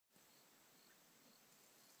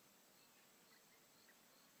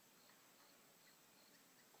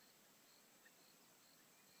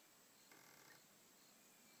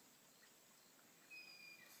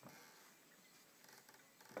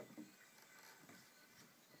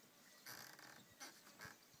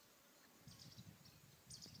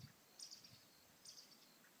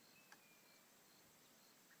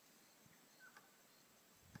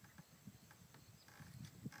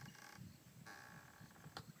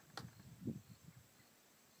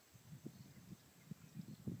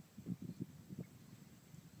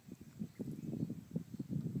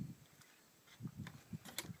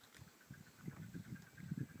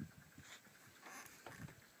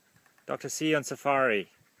Dr. C on safari.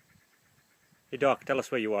 Hey Doc, tell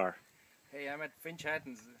us where you are. Hey, I'm at Finch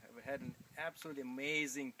Hattons. I've had an absolutely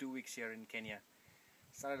amazing 2 weeks here in Kenya.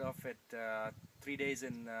 Started off at 3 days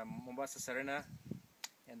in Mombasa Serena,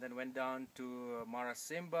 and then went down to Mara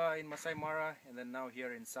Simba in Masai Mara, and then now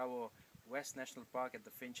here in Sawo West National Park at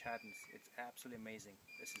the Finch Hattons. It's absolutely amazing.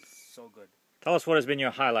 This is so good. Tell us what has been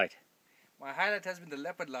your highlight. My highlight has been the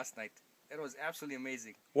leopard last night. It was absolutely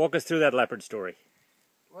amazing. Walk us through that leopard story.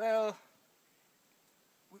 Well,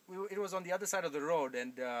 it was on the other side of the road,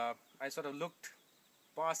 and I sort of looked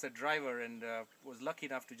past the driver and was lucky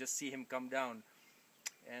enough to just see him come down.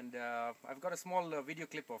 And I've got a small video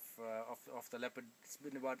clip of the leopard.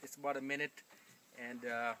 It's about a minute, and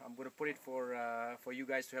I'm going to put it for you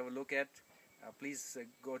guys to have a look at. Please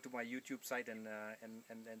go to my YouTube site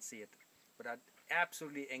and see it. But I'd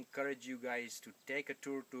absolutely encourage you guys to take a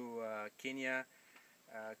tour to Kenya.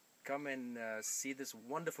 Come and see this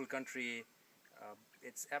wonderful country.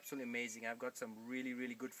 It's absolutely amazing. I've got some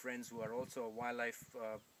really good friends who are also wildlife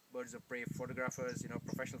birds of prey photographers,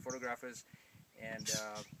 professional photographers, and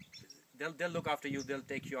they'll look after you. They'll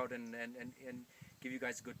take you out and give you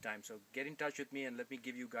guys a good time. So get in touch with me and let me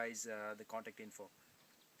give you guys the contact info.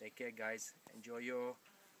 Take care, guys. Enjoy your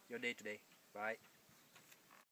day today. Bye.